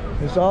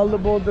 It's all the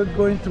boat that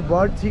going to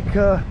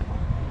Parika,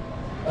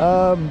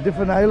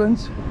 different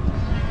islands.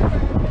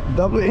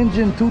 Double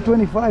engine,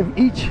 225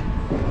 each.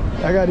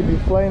 I gotta be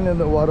flying in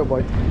the water,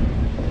 boy.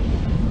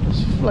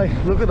 Just fly.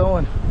 Look at that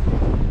one.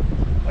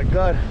 My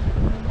God.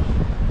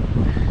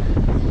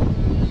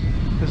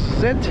 This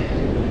is it.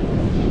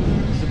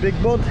 It's a big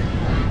boat.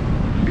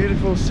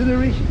 Beautiful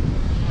scenery.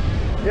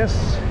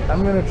 Yes,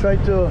 I'm gonna try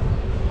to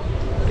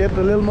get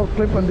a little more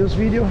clip on this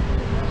video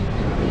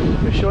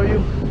to show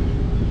you,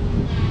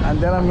 and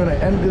then I'm gonna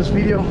end this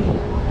video.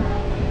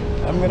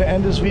 I'm gonna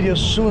end this video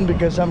soon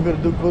because I'm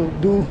gonna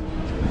do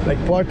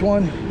like part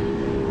 1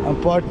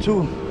 and part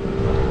 2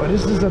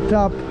 This is the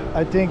top.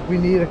 I think we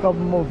need a couple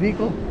more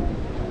vehicles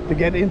to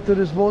get into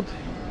this boat.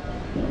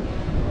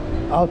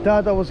 I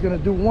thought I was gonna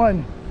do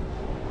one.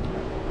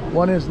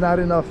 One is not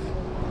enough.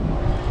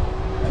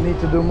 I need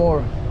to do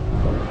more.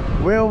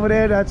 Way over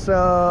there, that's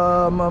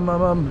I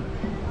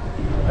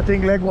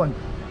think leg one.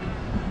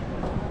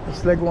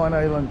 It's leg one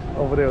island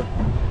over there.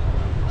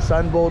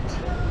 Sand boat,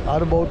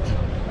 other boat.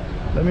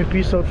 Let me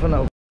peace out for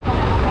now.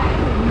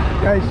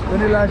 Guys, when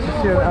you last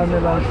see an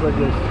ambulance like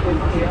this,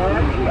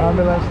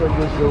 ambulance like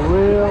this, a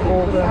real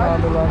open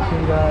ambulance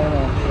in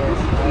Guyana.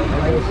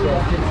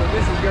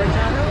 This is your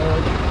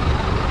channel?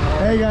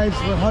 Hey guys,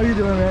 how you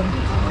doing, man?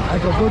 I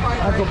could put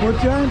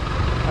you on.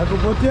 I could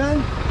put you on.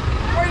 Oh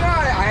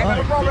yeah, I ain't got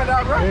a problem with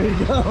that, bro. There you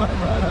go, my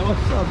brother.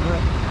 What's up,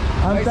 man?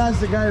 I'm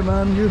Fantastic guy,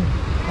 man. You,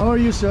 how are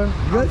you, sir? You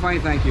good? I'm fine,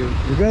 thank you.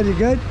 You good? You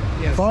good?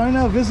 Yes.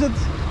 Foreigner visit?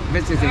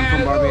 Visiting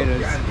from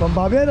Barbados. From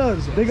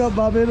Barbados. Big up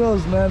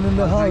Barbados, man, in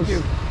the house.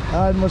 Thank you.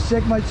 I must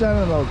check my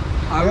channel out.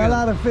 I got a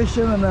lot of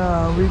fishing, and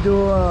we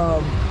do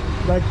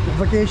like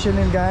vacation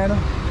in Guyana.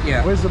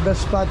 Yeah. Where's the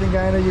best spot in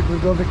Guyana you could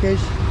go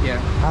vacation?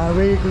 Yeah.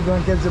 Where you could go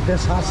and get the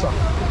best hassa.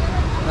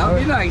 That'd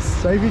be nice.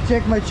 So if you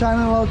check my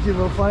channel out, you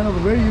will find out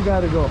where you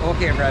gotta go.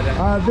 Okay, brother.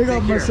 Big up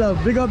Take care. myself.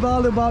 Big up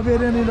all the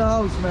Barbadian in the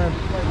house, man.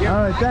 Yep.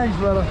 All right, thanks,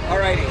 brother.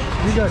 Alrighty.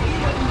 You good?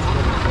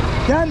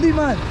 Candy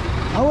man.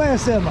 How I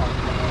say, man?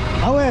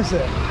 How I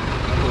say?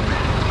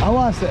 How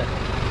I say?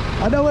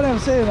 I know what I'm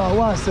saying. How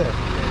I say?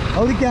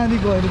 How the candy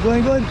going? You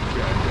going good?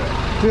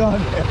 Yeah.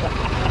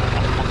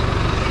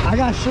 I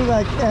got sugar.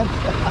 I can't.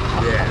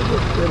 Yeah.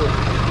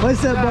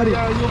 What's that, buddy? The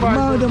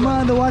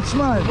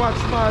watchman.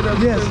 Watchman.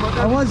 Yes.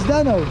 And what's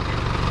that now?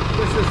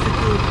 This is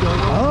security.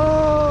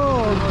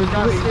 Oh,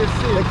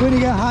 like when you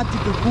get hot, you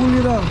can cool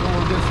it down.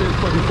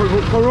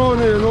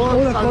 Corona, you know.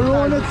 Oh, the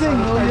Corona thing.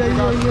 Oh,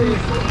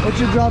 yeah. But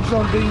you drop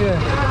something there.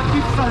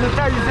 Keep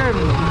sanitizing.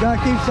 You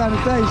gotta keep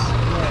sanitized.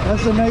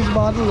 That's a nice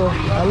bottle, though.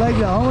 I like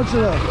that. How much is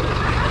that?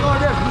 Oh,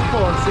 that's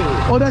before sale.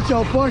 Oh, that's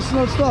your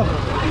personal stuff.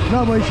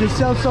 No, but you should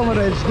sell some of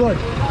that. It's good.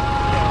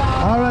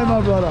 All right, my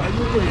brother.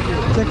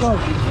 Check out.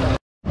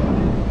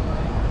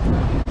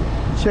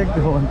 Check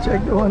the one.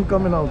 Check the one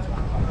coming out.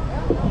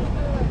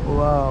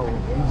 Wow.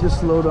 You just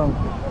slow down.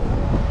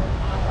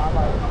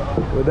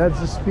 Well, that's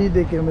the speed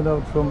they're coming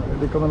out from.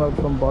 They're coming out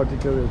from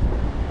Parika.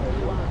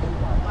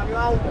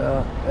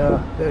 Yeah.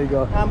 There you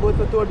go. I'm both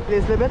for tour the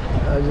place a little bit.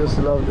 I just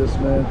love this,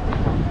 man.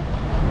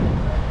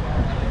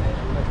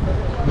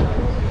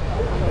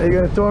 Are you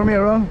gonna tour me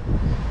around?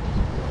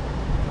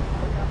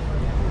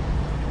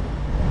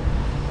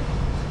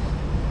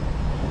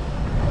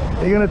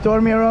 Are you gonna tour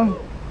me around?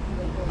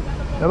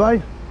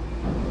 Bye-bye?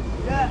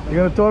 Yeah. You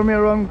gonna tour me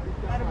around?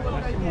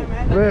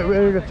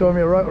 Where you gonna tour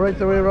me? Right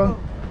the way around?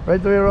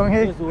 Right the way around,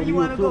 hey? Where you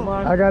wanna go?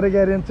 I gotta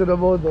get into the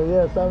boat though.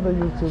 Yes, I'm the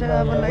YouTube man.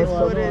 Have a nice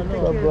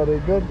What's up, brother?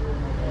 Good?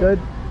 Good?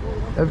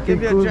 Everything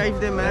Give you cool? a drive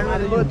there, man.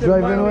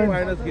 Driving one?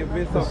 Why not give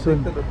me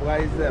something to the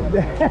price them?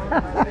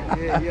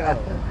 Yeah.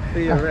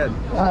 Pay your rent.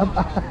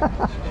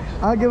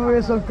 I'll give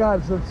away some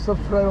cards, so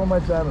subscribe on my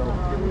channel.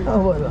 How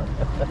about that?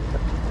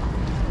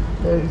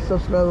 Hey,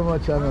 subscribe on my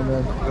channel,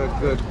 man.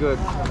 Good.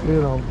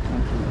 You know,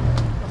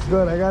 it's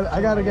good. I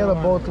gotta get a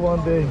boat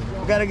one day.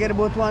 You gotta get a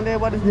boat one day.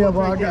 What is Yeah, boat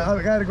but right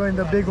I gotta go in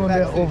the big one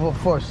there over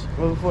first.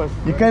 Over first.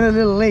 You're kind of a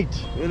little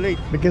late You're late.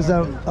 because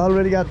I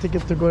already got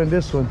tickets to go in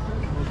this one.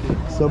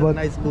 So, but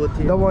Nice boat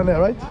here. that one there,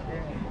 right?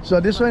 So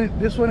this one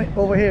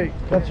over here,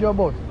 that's your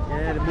boat.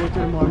 Yeah, the boat in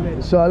the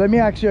morning. So let me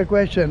ask you a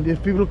question.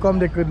 If people come,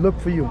 they could look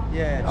for you.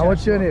 Yeah. And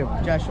what's your name?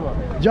 Joshua.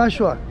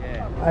 Joshua.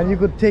 Yeah. And you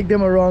could take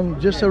them around,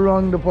 just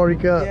around the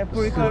Parika. Yeah,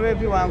 Parika,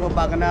 if you want to go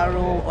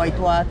Baganaro,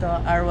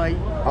 Whitewater, RY.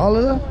 All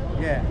of them?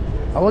 Yeah.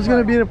 And what's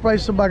gonna be the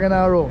price of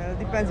Baganaro?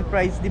 Depends the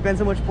price, depends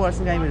how much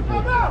person guy will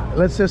boat.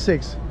 Let's say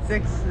 6.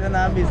 6, and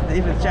if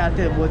it's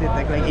charter boat, it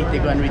take like 80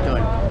 grand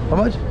return. How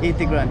much?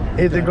 80 grand.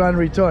 80 grand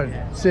return.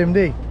 Yeah. Same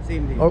day.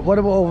 Same day. Or what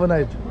about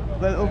overnight?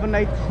 Well,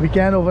 overnight. We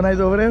can overnight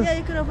over there? Yeah,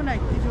 you can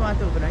overnight if you want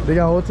to overnight. They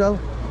got a hotel?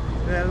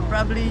 Well,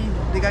 probably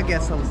they got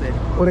guest house there.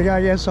 Or they got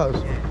a guest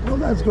house? Well,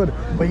 that's good.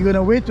 But you're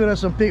gonna wait with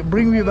us and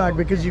bring me back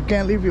because you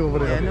can't leave you over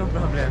there. Yeah, no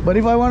problem. But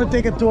if I want to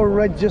take a tour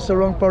right just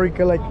around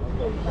Parika, like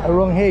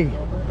around Hay.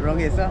 Wrong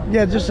is, sir?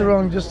 Yeah, just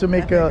around, just to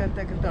make Take a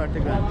 30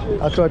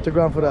 grand. I'll try to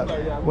ground for that.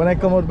 When I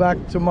come out back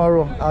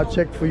tomorrow, I'll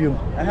check for you.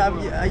 I have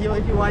you,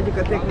 if you want, you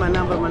can take my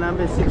number. My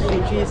number is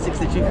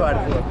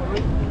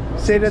 633-6344.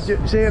 Say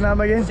your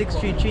name again.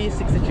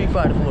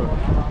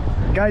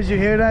 633-6344. Guys, you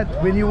hear that?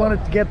 When you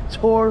want to get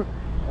tour,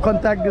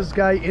 contact this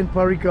guy in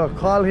Parika.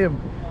 Call him.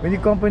 When you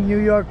come from New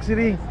York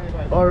City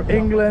or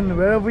England,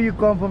 wherever you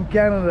come from,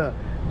 Canada,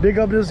 big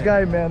up this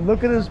guy, man.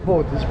 Look at this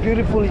boat. It's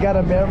beautiful. You got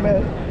a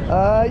Mermaid,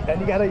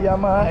 and you got a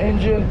Yamaha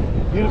engine,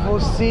 beautiful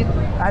seat,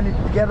 and you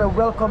got a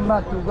welcome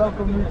mat to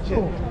welcome you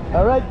too.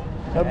 All right,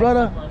 my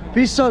brother.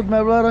 Peace out,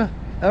 my brother.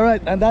 All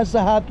right, and that's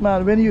the hat,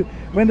 man.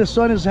 When the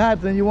sun is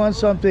hot and you want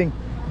something,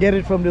 get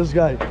it from this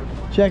guy.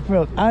 Check me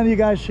out. And you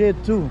got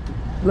shade too.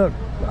 Look,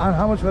 and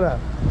how much for that?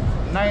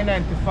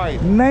 $9.95.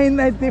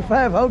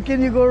 $9.95. How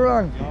can you go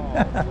wrong?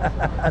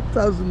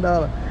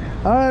 $1,000.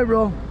 Alright,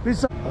 bro.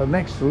 Peace out.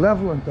 Next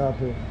level on top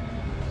here.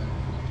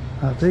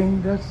 I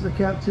think that's the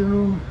captain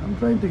room. I'm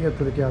trying to get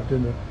to the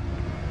captain though.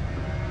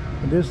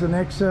 And there's the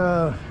next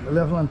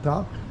level on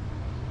top.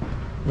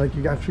 Like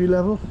you got 3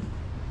 levels.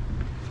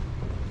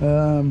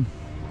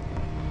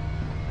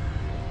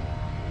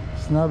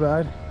 It's not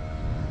bad.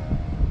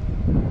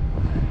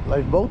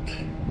 Lifeboat.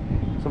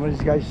 Some of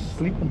these guys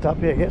sleep on top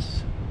here, I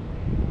guess.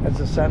 That's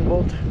a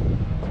sandboat,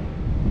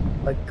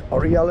 like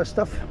Oriala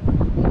stuff.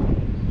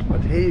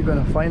 But hey, you're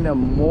gonna find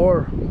them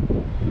more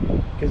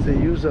because they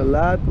use a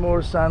lot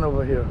more sand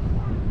over here.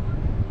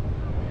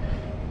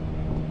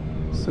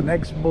 So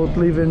next boat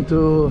leaving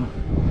to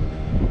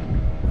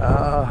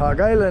Hog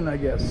Island, I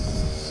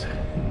guess.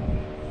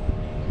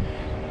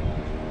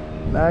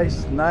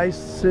 Nice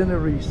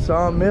scenery,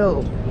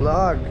 sawmill,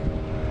 log.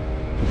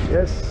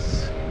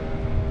 Yes,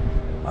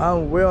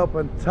 I'm way up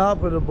on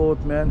top of the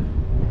boat, man.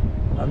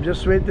 I'm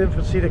just waiting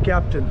to see the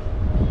captain.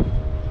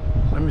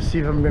 Let me see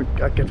if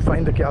I can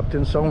find the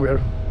captain somewhere.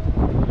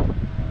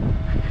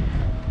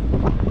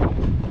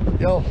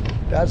 Yo,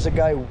 that's the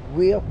guy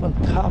way up on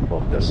top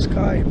of the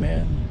sky,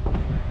 man.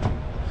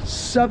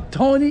 Sup,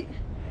 Tony?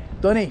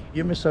 Tony,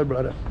 you miss our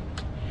brother.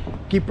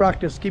 Keep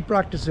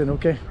practicing,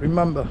 okay?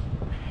 Remember.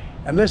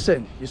 And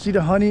listen, you see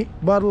the honey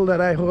bottle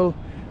that I hold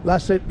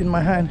last night in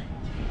my hand?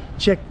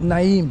 Check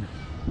Naim.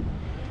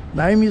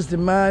 Naim is the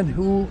man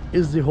who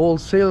is the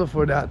wholesaler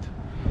for that.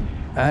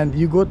 And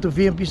you go to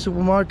VMP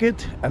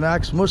supermarket and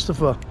ask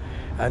Mustafa,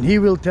 and he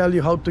will tell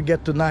you how to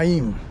get to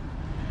Naim.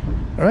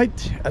 All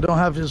right, I don't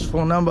have his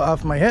phone number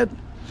off my head,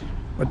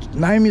 but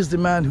Naim is the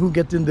man who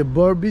gets in the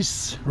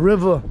Burbis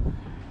River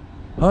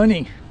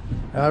honey.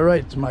 All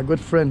right, my good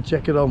friend,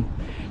 check it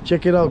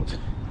out.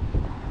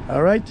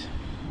 All right,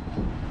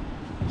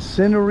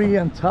 scenery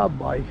on top,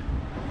 boy,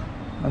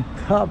 on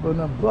top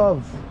and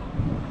above.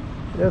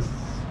 Yes,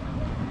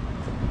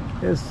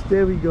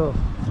 there we go.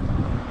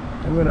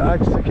 I'm gonna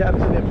ask the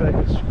captain if I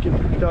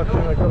can talk to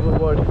him a couple of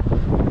words.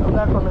 I'm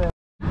not coming in.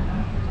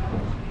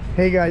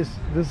 Hey guys,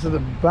 this is the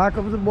back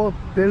of the boat.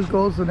 There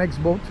goes the next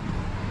boat.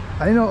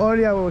 I know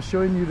earlier I was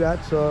showing you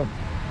that, so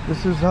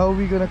this is how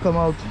we're gonna come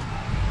out.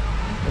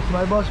 That's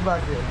my bus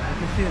back there. You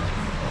can see it.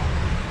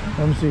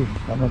 Let me see.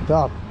 I'm on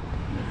top.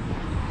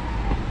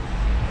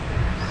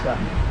 So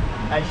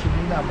I should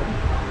be now, but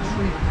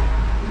sleep.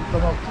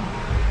 Come out.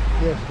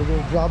 Yes, we're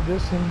gonna drop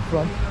this in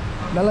front.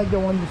 Not like the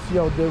one you see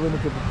out there when you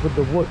could put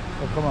the wood.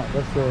 Oh, come on,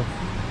 that's the...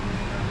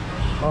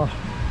 Oh,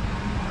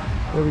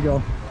 there we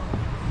go.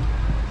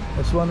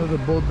 That's one of the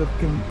boats that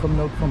can come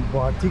out from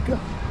Parika.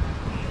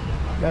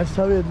 That's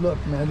how it look,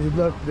 man. It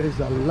look, there's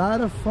a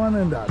lot of fun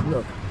in that.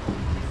 Look,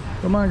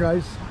 come on,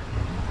 guys.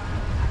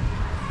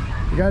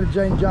 You gotta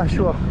join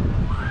Joshua.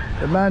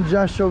 The man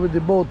Joshua with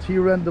the boat. He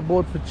rent the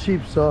boat for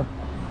cheap, so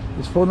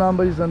his phone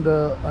number is on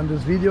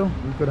this video.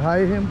 You could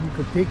hire him. He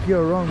could take you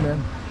around,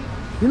 man.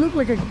 He looked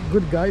like a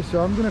good guy,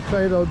 so I'm gonna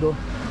try it out though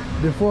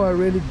before I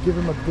really give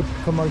him a good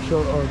commercial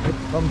or a good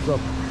thumbs up.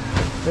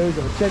 There we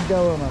go. Check that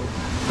one out.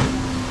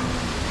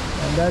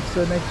 And that's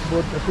the next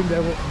boat. I think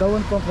that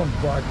one comes from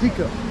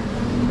Parika.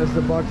 Does the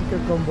Parika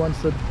come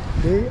once a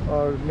day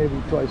or maybe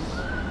twice?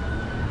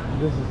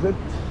 This is it.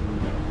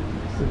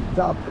 It's the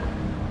top.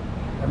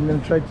 I'm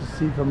gonna try to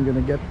see if I'm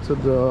gonna get to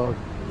the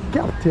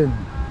captain.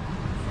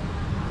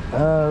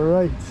 All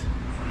right.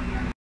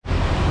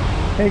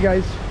 Hey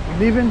guys, we're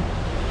leaving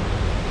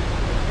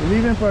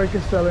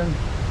Parika Island.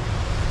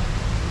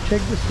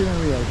 Check the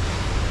scenery out.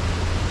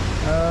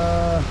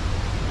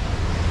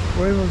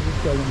 Where was this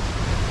going?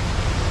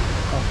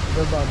 Oh,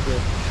 they're about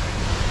there.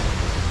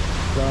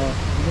 So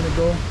I'm gonna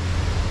go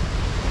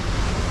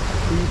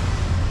see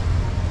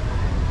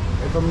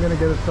if I'm gonna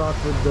get a talk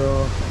with the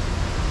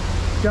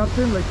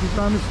captain like he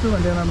promised to,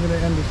 and then I'm gonna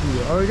end this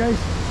video. Alright guys,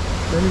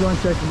 let me go and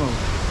check him out.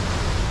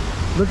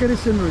 Look at the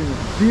scenery, man.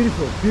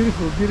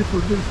 Beautiful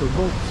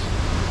boats.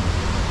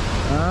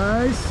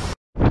 Nice.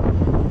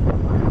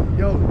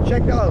 Yo,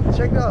 check it out.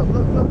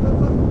 Look how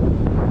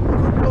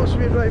close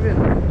we're driving.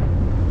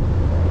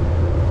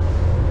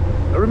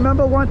 I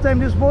remember one time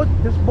this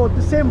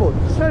same boat,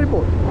 this very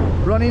boat,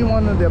 running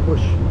one in the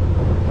bush.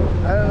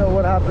 I don't know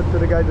what happened to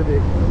the guy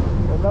today,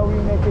 but now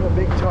we're making a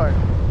big turn.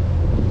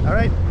 All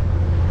right,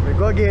 we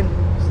go again,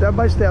 step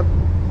by step.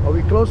 Are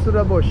we close to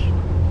the bush?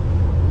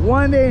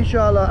 One day,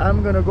 inshallah,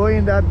 I'm gonna go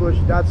in that bush.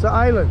 That's the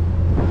island.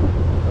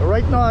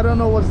 Right now, I don't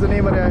know what's the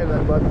name of the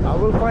island, but I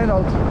will find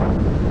out,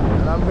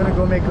 and I'm gonna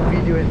go make a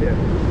video in there.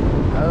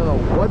 I don't know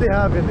what they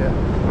have in there.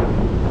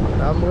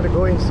 I'm gonna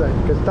go inside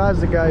because that's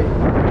the guy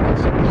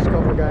who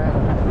discovered Guyana.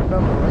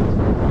 Remember,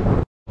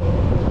 right?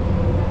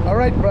 All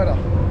right, brother.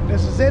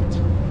 This is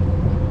it.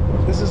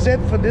 This is it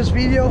for this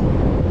video.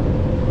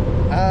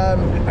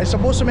 I'm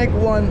supposed to make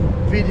one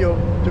video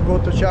to go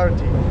to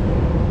charity,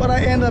 but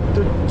I end up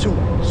to 2.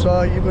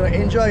 So you're gonna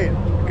enjoy it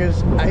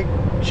because I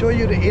show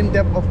you the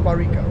in-depth of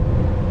Parika,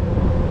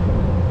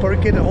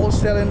 the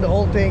wholesale and the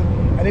whole thing.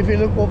 And if you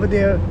look over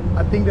there,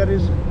 I think that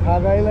is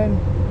Hog Island.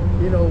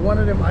 You know, one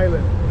of them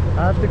islands.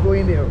 I have to go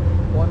in there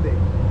one day.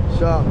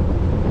 So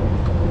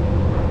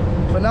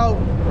for now,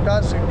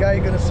 that's the guy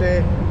gonna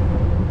say,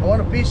 I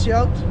want to peace you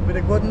out with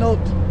a good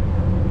note.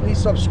 Please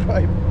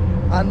subscribe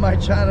on my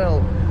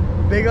channel.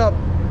 Big up.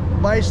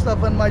 Buy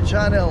stuff on my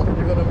channel.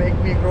 You're gonna make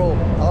me grow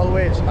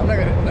always. I'm not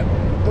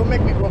gonna, don't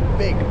make me grow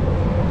big,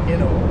 you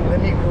know,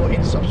 let me grow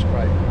in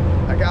subscribe.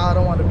 Like, I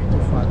don't want to be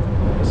too fat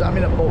because I'm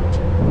in a boat.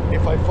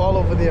 If I fall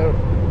over there,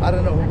 I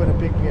don't know who's gonna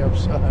pick me up,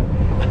 so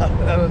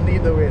I don't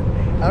need the wind.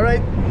 All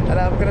right, and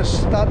I'm gonna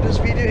stop this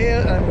video here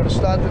and I'm gonna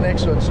start the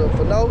next one. So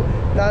for now,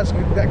 that's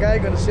that guy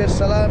gonna say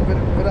salam,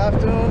 good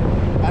afternoon,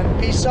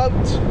 and peace out.